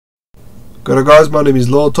G'day guys, my name is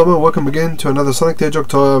Lord Tomo. Welcome again to another Sonic the Hedgehog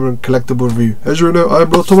toy and collectible review. As you know, I'm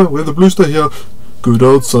Lord Tomo with the blue star here. Good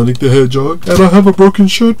old Sonic the Hedgehog. And I have a broken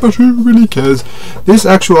shirt, but who really cares? This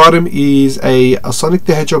actual item is a Sonic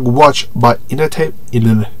the Hedgehog watch by Innovative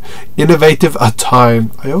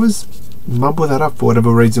Time. I always mumble that up for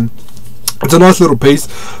whatever reason. It's a nice little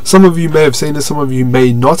piece. Some of you may have seen it, some of you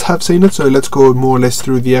may not have seen it. So let's go more or less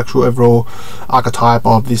through the actual overall archetype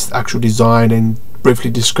of this actual design and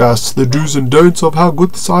briefly discuss the do's and don'ts of how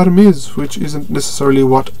good this item is, which isn't necessarily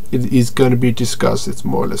what it is going to be discussed. It's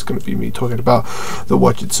more or less going to be me talking about the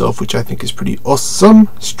watch itself, which I think is pretty awesome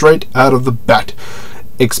straight out of the bat.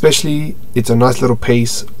 Especially, it's a nice little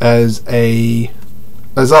piece as I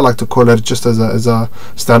like to call it, just as a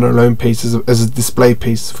standalone piece, as a display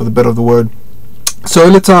piece, for the better of the word. So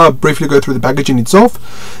let's briefly go through the packaging itself.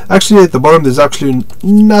 Actually, at the bottom there's actually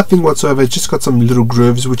nothing whatsoever. It's just got some little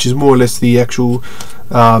grooves, which is more or less the actual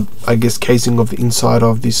I guess casing of the inside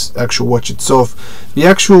of this actual watch itself. The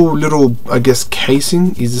actual little, I guess,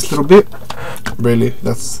 casing is this little bit. Really,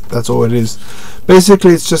 that's all it is.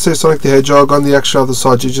 Basically, it's just a Sonic the Hedgehog. On the actual other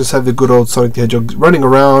side, you just have the good old Sonic the Hedgehog running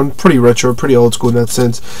around. Pretty retro, pretty old school in that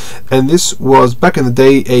sense. And this was, back in the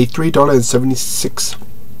day, a $3.76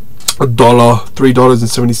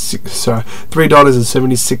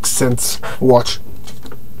 watch,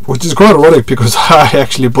 which is quite ironic because I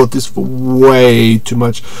actually bought this for way too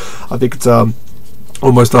much. I think it's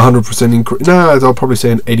almost 100% increase. No, I'll probably say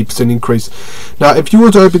an 80% increase. Now, if you were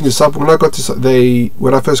to open this up, when I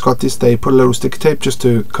first got this, they put a little sticker tape just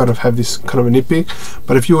to kind of have this kind of a nitpick.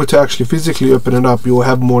 But if you were to actually physically open it up, you will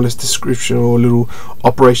have more or less description or little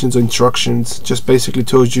operations or instructions. Just basically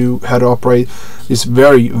tells you how to operate this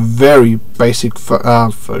very basic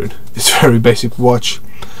phone, this very basic watch.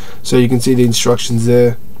 So you can see the instructions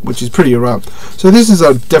there, which is pretty around. So this is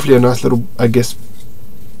definitely a nice little, I guess,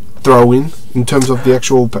 throw in terms of the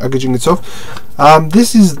actual packaging itself.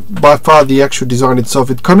 This is by far the actual design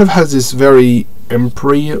itself. It kind of has this very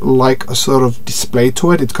Emperor like a sort of display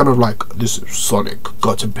to it. It's kind of like, this Sonic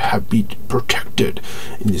got to be protected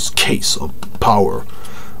in this case of power,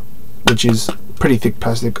 which is pretty thick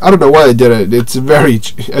plastic. I don't know why they did it. It's very,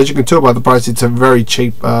 as you can tell by the price, it's a very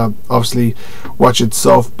cheap obviously watch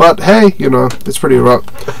itself, but hey, you know, it's pretty rough.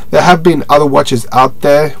 There have been other watches out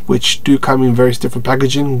there which do come in various different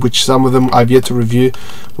packaging, which some of them I've yet to review,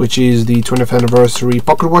 which is the 20th anniversary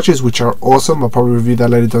pocket watches, which are awesome. I'll probably review that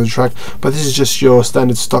later down the track, but this is just your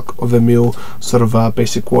standard stock of the meal sort of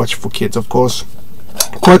basic watch for kids, of course.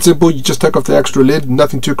 Quite simple. You just take off the extra lid,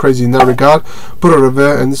 nothing too crazy in that regard, put it over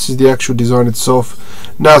there, and this is the actual design itself.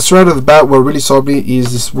 Now, straight out of the bat, what really sold me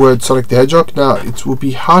is this word Sonic the Hedgehog. Now, it will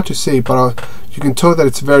be hard to see, but you can tell that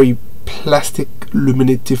it's very plastic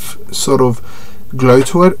illuminative sort of glow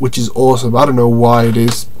to it, which is awesome. I don't know why it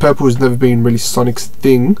is. Purple has never been really Sonic's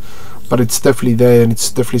thing, but it's definitely there, and it's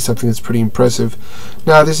definitely something that's pretty impressive.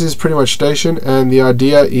 Now, this is pretty much stationed, and the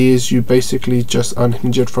idea is you basically just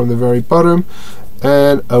unhinge it from the very bottom,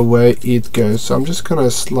 and away it goes. So I'm just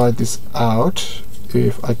gonna slide this out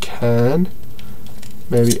if I can.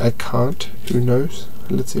 Maybe I can't, who knows.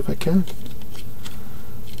 Let's see if I can.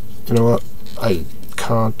 You know what, I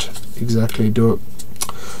can't exactly do it.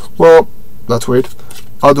 Well, that's weird.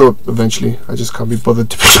 I'll do it eventually. I just can't be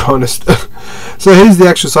bothered, to be honest. So here's the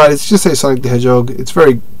actual side. It's just a Sonic the Hedgehog. It's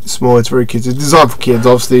very small, it's very kids. It's designed for kids,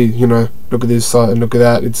 obviously. You know, look at this side and look at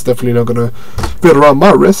that. It's definitely not gonna fit around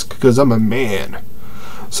my wrist because I'm a man.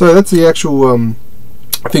 So that's the actual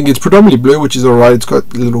I think it's predominantly blue, which is alright. It's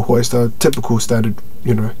got a little hoist, typical standard,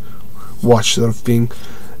 you know, watch sort of thing.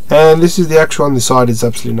 And this is the actual, on the side it's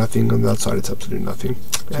absolutely nothing, on the outside it's absolutely nothing.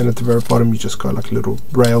 And at the very bottom you just got like little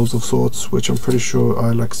rails of sorts, which I'm pretty sure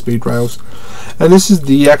are like speed rails. And this is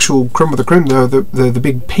the actual creme of the cream, the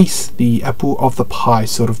big piece, the apple of the pie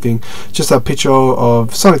sort of thing. Just a picture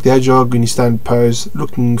of Sonic the Hedgehog in his stand pose,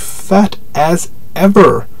 looking fat as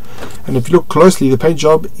ever. And if you look closely, the paint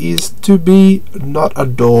job is to be not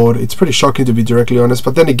adored. It's pretty shocking, to be directly honest,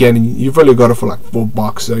 but then again, you've only got it for like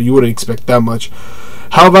 $4, so you wouldn't expect that much.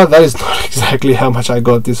 However, that is not exactly how much I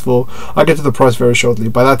got this for. I'll get to the price very shortly,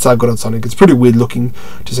 but that's how I got on Sonic. It's pretty weird looking,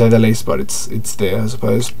 to say the least, but it's there, I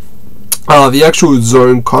suppose. The actual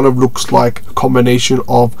zone kind of looks like a combination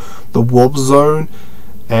of the warp zone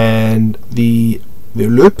and the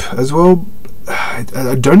loop as well.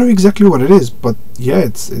 I don't know exactly what it is, but yeah,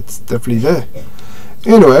 it's definitely there.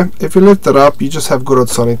 Anyway, if you lift it up, you just have good old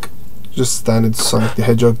Sonic, just standard Sonic the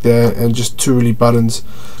Hedgehog there, and just two really buttons.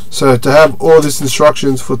 So to have all these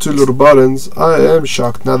instructions for two little buttons, I am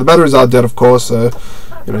shocked. Now the batteries are dead, of course, so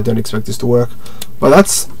you know, don't expect this to work. But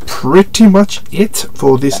that's pretty much it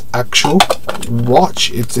for this actual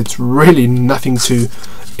watch. It's really nothing too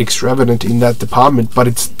extravagant in that department, but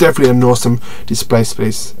it's definitely an awesome display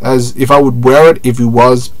space. As if I would wear it if it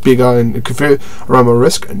was bigger and it could fit around my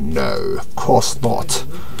wrist, no, of course not.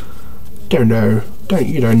 Don't know.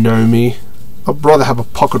 You don't know me. I'd rather have a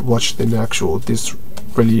pocket watch than actual this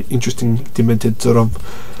really interesting demented sort of.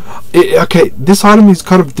 Okay, this item is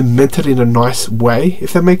kind of demented in a nice way,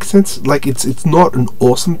 if that makes sense. Like it's not an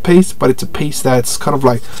awesome piece, but it's a piece that's kind of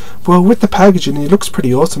like, well, with the packaging, it looks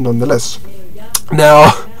pretty awesome nonetheless.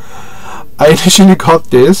 Now, I initially got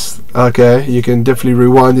this. Okay, you can definitely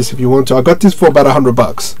rewind this if you want to. I got this for about $100,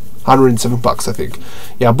 $107, I think.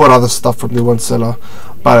 Yeah, I bought other stuff from the one seller,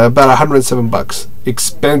 but about $107.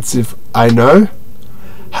 Expensive, I know.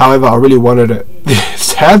 However, I really wanted it. The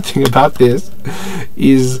sad thing about this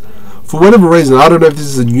is, for whatever reason, I don't know if this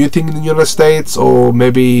is a new thing in the United States or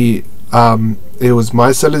maybe it was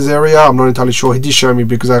my seller's area. I'm not entirely sure. He did show me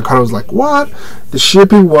because I kind of was like, what? The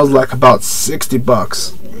shipping was like about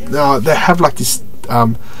 $60. Now they have like this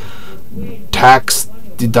tax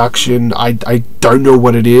deduction. I don't know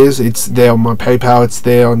what it is. It's there on my PayPal, it's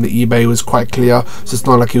there on the eBay. It was quite clear, so it's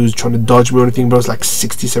not like he was trying to dodge me or anything, but it was like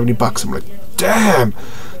 $60-70. I'm like, damn,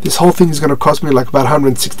 this whole thing is going to cost me like about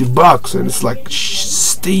 $160, and it's like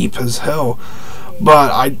steep as hell.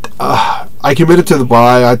 But I committed to the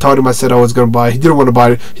buy. I told him, I said I was going to buy. He didn't want to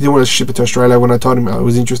buy it. He didn't want to ship it to Australia. When I told him I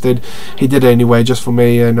was interested, he did it anyway, just for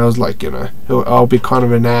me. And I was like, you know, I'll be kind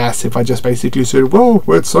of an ass if I just basically said, well,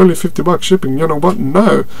 it's only $50 shipping. You know what?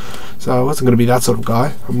 No. So I wasn't going to be that sort of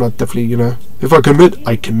guy. I'm not definitely, you know, if I commit,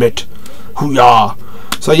 I commit. Hoo-yah.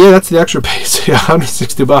 So yeah, that's the actual piece. Yeah,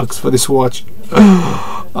 $160 for this watch.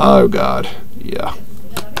 Oh God. Yeah.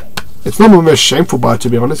 It's not my most shameful buy, to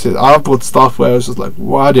be honest. I've bought stuff where I was just like,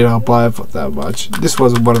 why did I buy it for that much? This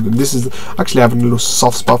wasn't one of them. This is actually having a little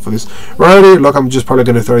soft spot for this. Righty, look, I'm just probably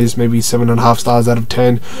going to throw this maybe 7.5 stars out of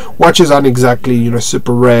 10. Watches aren't exactly, you know,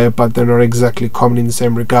 super rare, but they're not exactly common in the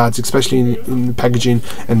same regards, especially in the packaging,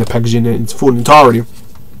 and the packaging in its full entirety.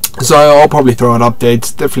 So I'll probably throw it up there.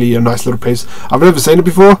 It's definitely a nice little piece. I've never seen it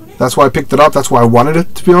before. That's why I picked it up. That's why I wanted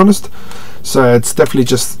it, to be honest. So it's definitely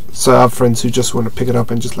just, so I have friends who just want to pick it up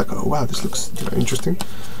and just like, oh wow, this looks, you know, interesting.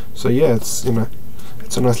 So yeah, it's, you know,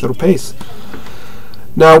 it's a nice little piece.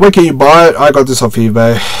 Now, where can you buy it? I got this off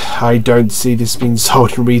eBay. I don't see this being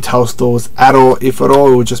sold in retail stores at all. If at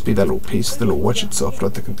all, it would just be that little piece, the little watch itself,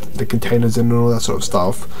 not the containers and all that sort of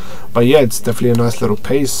stuff. But yeah, it's definitely a nice little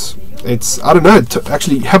piece. It's, I don't know,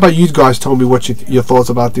 actually, how about you guys tell me what your thoughts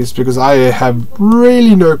about this, because I have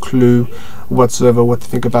really no clue whatsoever what to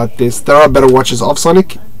think about this. There are better watches of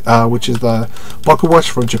Sonic, which is the pocket watch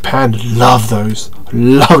from Japan. Love those.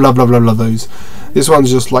 Love those. This one's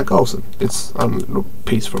just like awesome. It's a little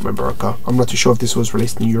piece from America. I'm not too sure if this was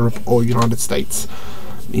released in Europe or United States.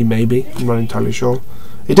 It may be. I'm not entirely sure.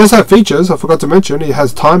 It does have features. I forgot to mention. It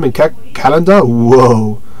has time and calendar.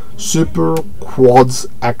 Whoa. Super quads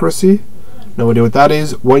accuracy. No idea what that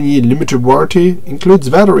is. 1 year limited warranty. Includes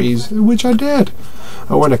batteries, which I did.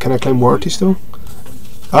 I wonder, can I claim warranty still?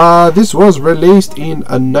 This was released in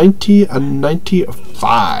a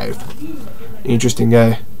 95. Interesting,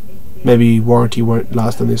 eh? Maybe warranty won't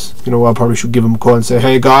last on this. You know, I probably should give them a call and say,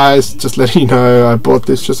 hey guys, just letting you know I bought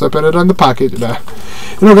this, just open it on the packet. You know,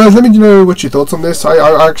 guys, let me know what your thoughts on this.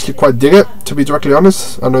 I actually quite dig it, to be directly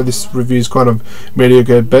honest. I know this review is kind of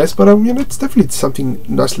mediocre at best, but you know, it's definitely something,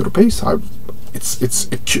 nice little piece. It's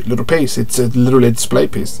a cute little piece. It's a literally a display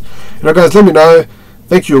piece. You know, guys, let me know.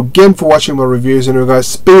 Thank you again for watching my reviews. You know, guys,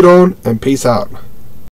 speed on and peace out.